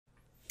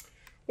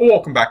Well,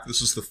 welcome back.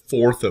 This is the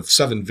fourth of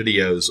 7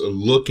 videos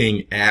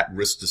looking at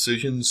risk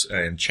decisions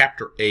and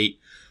Chapter 8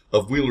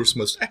 of Wheeler's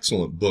most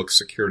excellent book,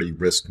 Security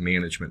Risk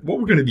Management. What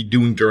we're going to be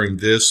doing during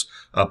this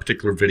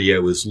particular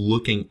video is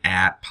looking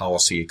at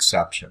policy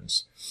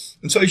exceptions.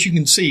 And so as you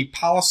can see,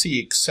 policy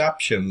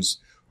exceptions,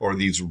 or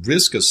these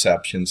risk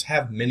exceptions,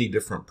 have many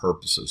different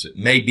purposes. It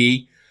may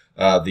be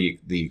the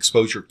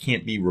exposure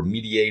can't be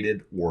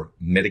remediated or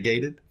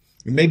mitigated.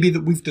 It may be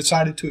that we've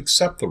decided to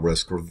accept the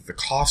risk, or that the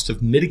cost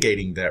of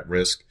mitigating that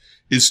risk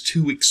is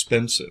too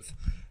expensive.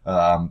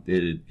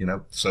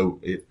 So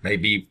it may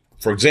be,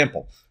 for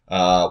example,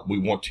 we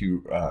want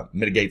to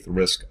mitigate the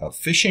risk of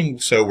phishing,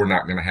 so we're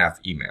not going to have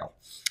email.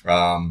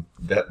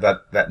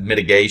 That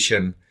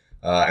mitigation,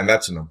 and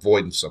that's an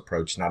avoidance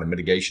approach, not a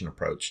mitigation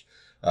approach.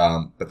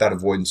 But that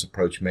avoidance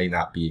approach may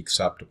not be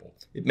acceptable.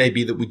 It may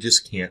be that we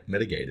just can't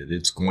mitigate it.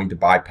 It's going to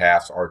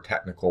bypass our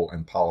technical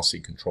and policy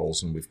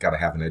controls, and we've got to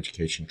have an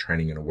education,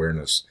 training, and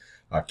awareness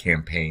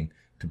campaign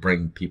to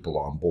bring people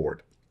on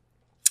board.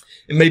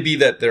 It may be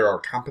that there are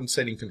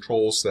compensating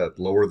controls that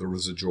lower the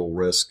residual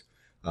risk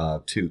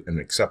to an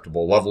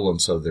acceptable level,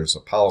 and so there's a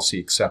policy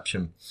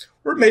exception.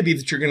 Or it may be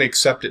that you're going to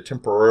accept it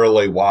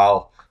temporarily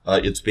while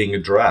it's being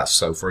addressed.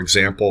 So, for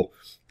example,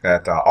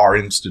 at our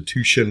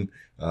institution,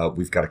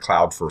 we've got a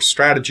cloud-first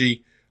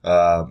strategy.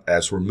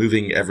 As we're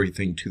moving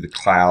everything to the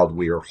cloud,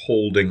 we are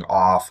holding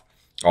off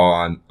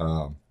on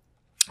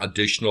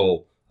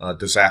additional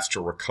disaster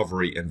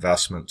recovery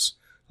investments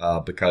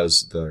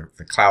because the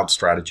cloud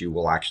strategy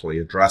will actually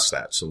address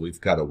that. So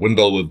we've got a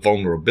window of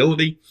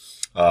vulnerability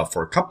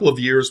for a couple of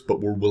years,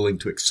 but we're willing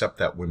to accept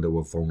that window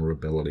of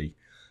vulnerability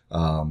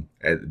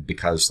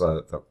because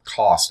the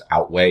cost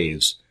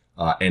outweighs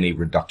any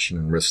reduction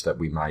in risk that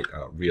we might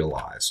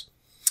realize.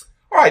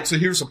 All right, so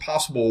here's a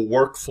possible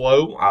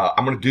workflow.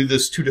 I'm going to do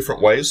this 2 different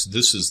ways.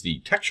 This is the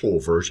textual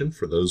version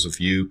for those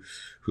of you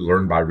who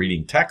learn by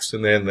reading text,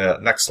 and then the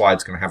next slide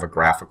is going to have a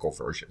graphical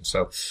version.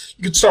 So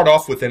you can start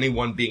off with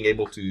anyone being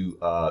able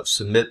to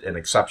submit an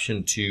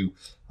exception to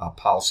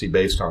policy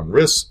based on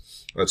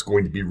risks. That's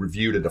going to be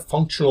reviewed at a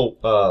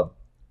functional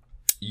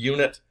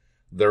unit.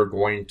 They're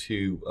going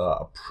to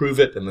approve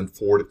it and then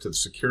forward it to the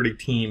security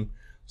team.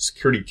 The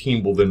security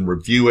team will then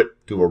review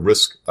it, do a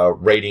risk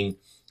rating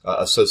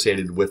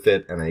associated with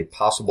it, and a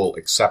possible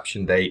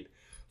exception date,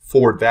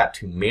 forward that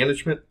to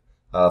management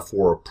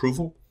for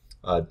approval.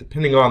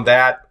 Depending on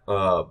that,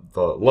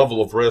 the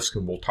level of risk,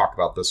 and we'll talk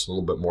about this in a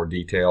little bit more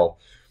detail,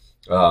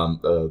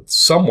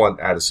 someone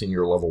at a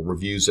senior level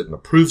reviews it and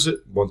approves it.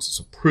 Once it's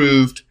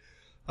approved,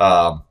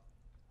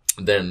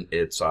 then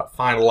it's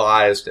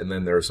finalized, and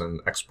then there's an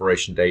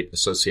expiration date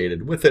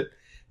associated with it,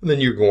 and then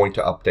you're going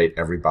to update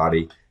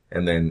everybody,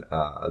 and then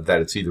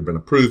that it's either been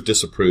approved,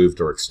 disapproved,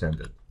 or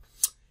extended.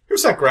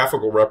 Here's that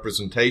graphical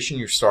representation.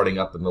 You're starting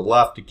up in the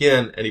left.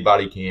 Again,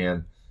 anybody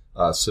can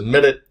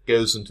submit it.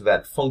 Goes into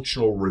that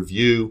functional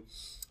review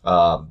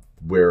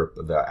where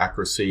the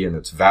accuracy and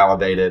it's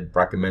validated,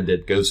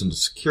 recommended, goes into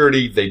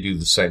security. They do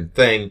the same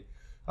thing.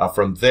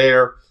 From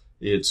there,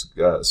 it's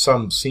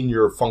some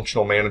senior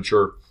functional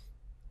manager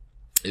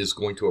is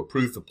going to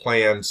approve the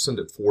plan, send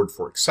it forward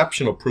for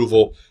exception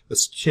approval.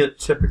 That's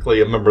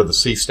typically a member of the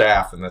C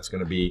staff, and that's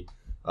going to be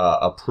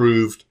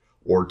approved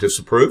or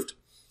disapproved.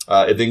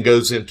 It then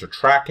goes into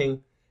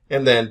tracking,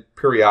 and then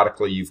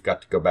periodically you've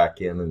got to go back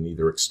in and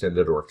either extend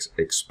it or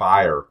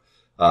expire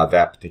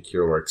that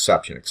particular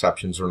exception.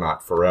 Exceptions are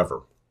not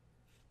forever.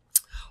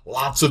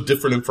 Lots of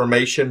different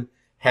information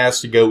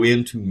has to go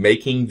into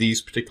making these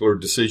particular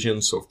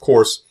decisions. So, of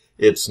course,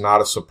 it's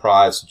not a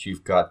surprise that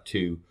you've got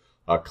to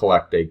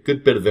collect a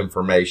good bit of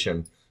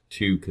information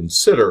to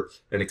consider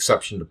an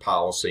exception to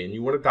policy, and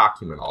you want to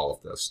document all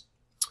of this.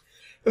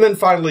 And then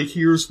finally,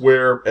 here's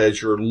where,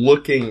 as you're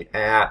looking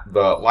at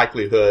the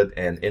likelihood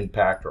and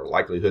impact, or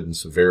likelihood and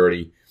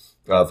severity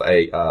of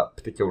a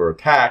particular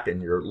attack,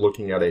 and you're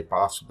looking at a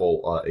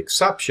possible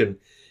exception,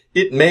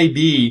 it may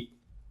be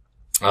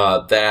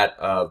that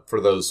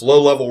for those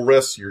low-level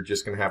risks, you're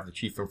just going to have the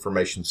Chief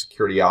Information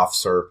Security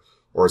Officer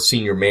or a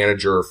senior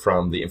manager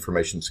from the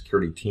information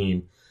security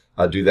team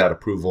do that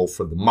approval.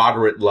 For the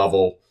moderate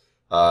level,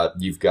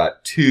 you've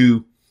got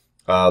 2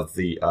 of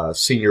the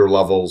senior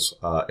levels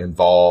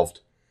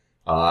involved.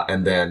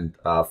 And then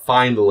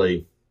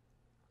finally,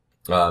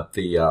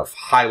 the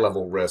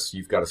high-level risks,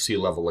 you've got a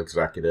C-level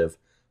executive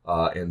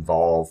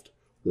involved,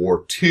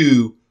 or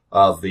 2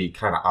 of the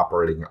kind of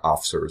operating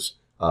officers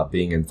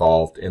being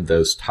involved in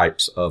those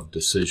types of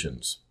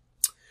decisions.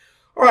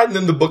 All right, and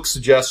then the book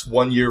suggests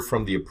 1 year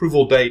from the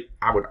approval date.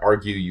 I would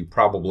argue you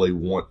probably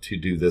want to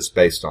do this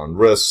based on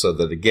risk so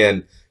that,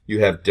 again,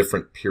 you have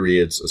different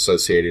periods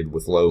associated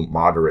with low,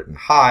 moderate, and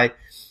high.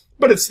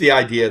 But it's the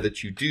idea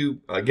that you do,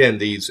 again,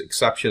 these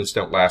exceptions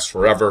don't last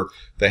forever.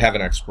 They have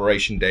an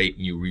expiration date,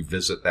 and you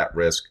revisit that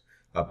risk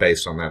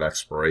based on that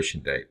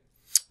expiration date.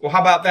 Well,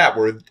 how about that?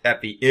 We're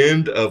at the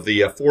end of the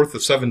 4th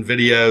of 7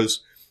 videos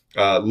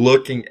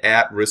looking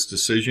at risk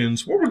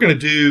decisions. What we're going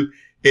to do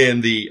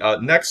in the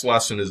next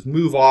lesson is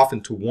move off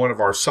into one of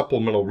our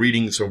supplemental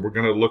readings, and we're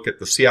going to look at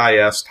the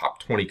CIS top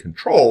 20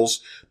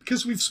 controls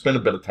because we've spent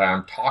a bit of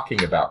time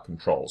talking about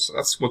controls. So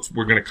that's what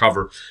we're going to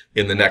cover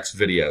in the next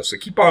video. So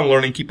keep on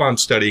learning, keep on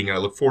studying, and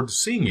I look forward to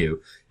seeing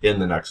you in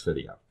the next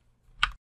video.